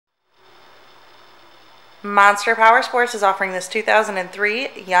Monster Powersports is offering this 2003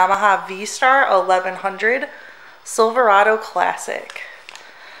 Yamaha V Star 1100 Silverado Classic.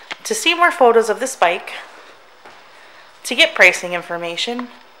 To see more photos of this bike, to get pricing information,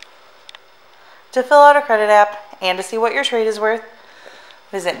 to fill out a credit app, and to see what your trade is worth,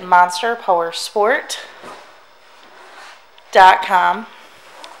 visit monsterpowersport.com.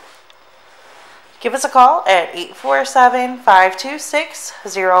 Give us a call at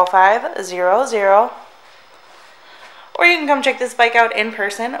 847-526-0500. Or you can come check this bike out in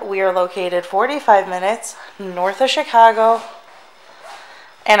person. We are located 45 minutes north of Chicago.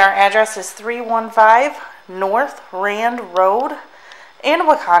 And our address is 315 North Rand Road in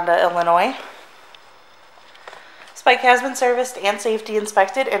Wauconda, Illinois. This bike has been serviced and safety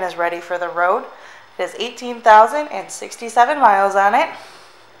inspected and is ready for the road. It has 18,067 miles on it.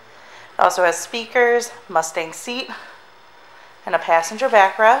 It also has speakers, Mustang seat, and a passenger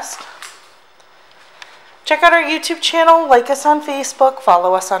backrest. Check out our YouTube channel, like us on Facebook,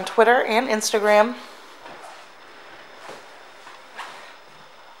 follow us on Twitter and Instagram.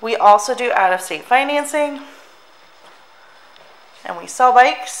 We also do out-of-state financing, and we sell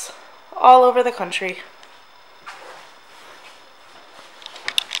bikes all over the country.